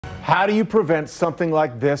How do you prevent something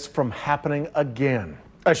like this from happening again?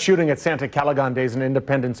 A shooting at SantaCaliGon Days in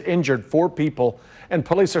Independence injured 4 people, and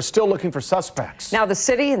police are still looking for suspects. Now the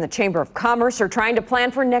city and the Chamber of Commerce are trying to plan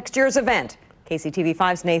for next year's event.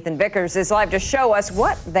 KCTV5's Nathan Vickers is live to show us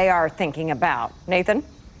what they are thinking about. Nathan?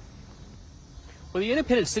 Well, the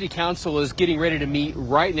Independence City Council is getting ready to meet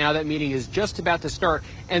right now. That meeting is just about to start,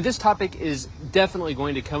 and this topic is definitely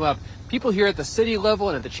going to come up. People here at the city level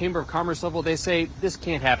and at the Chamber of Commerce level, they say this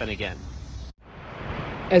can't happen again.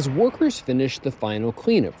 As workers finish the final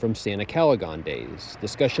cleanup from SantaCaliGon Days,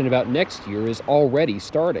 discussion about next year is already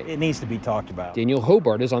starting. It needs to be talked about. Daniel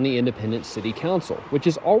Hobart is on the Independence City Council, which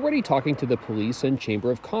is already talking to the police and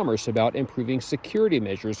Chamber of Commerce about improving security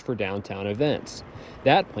measures for downtown events.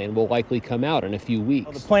 That plan will likely come out in a few weeks.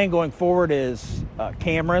 Well, the plan going forward is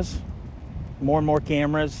cameras, more and more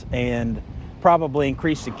cameras, and probably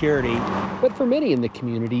increased security. But for many in the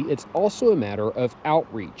community, it's also a matter of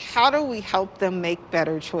outreach. How do we help them make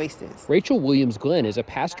better choices? Rachel Williams-Glenn is a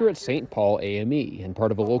pastor at St. Paul AME and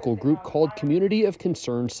part of a local group called Community of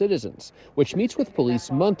Concerned Citizens, which meets with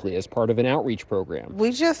police monthly as part of an outreach program.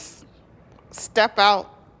 We just step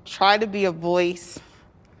out, try to be a voice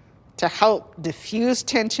to help diffuse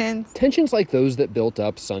tensions. Tensions like those that built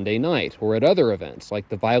up Sunday night or at other events, like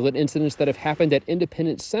the violent incidents that have happened at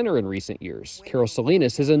Independence Center in recent years. Carol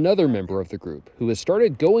Salinas is another member of the group who has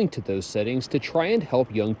started going to those settings to try and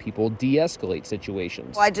help young people de-escalate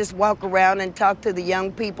situations. I just walk around and talk to the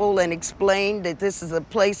young people and explain that this is a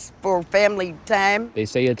place for family time. They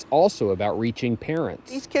say it's also about reaching parents.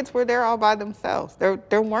 These kids were there all by themselves.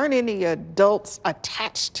 There weren't any adults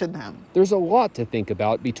attached to them. There's a lot to think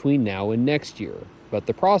about between now and next year, but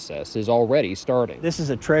the process is already starting. This is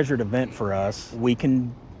a treasured event for us. We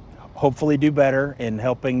can hopefully do better in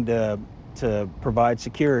helping to provide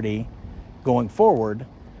security going forward,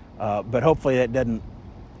 but hopefully that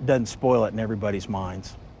doesn't spoil it in everybody's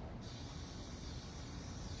minds.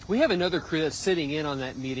 We have another crew that's sitting in on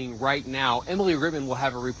that meeting right now. Emily Rittman will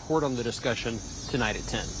have a report on the discussion tonight at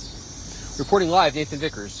 10. Reporting live, Nathan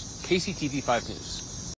Vickers, KCTV 5 News.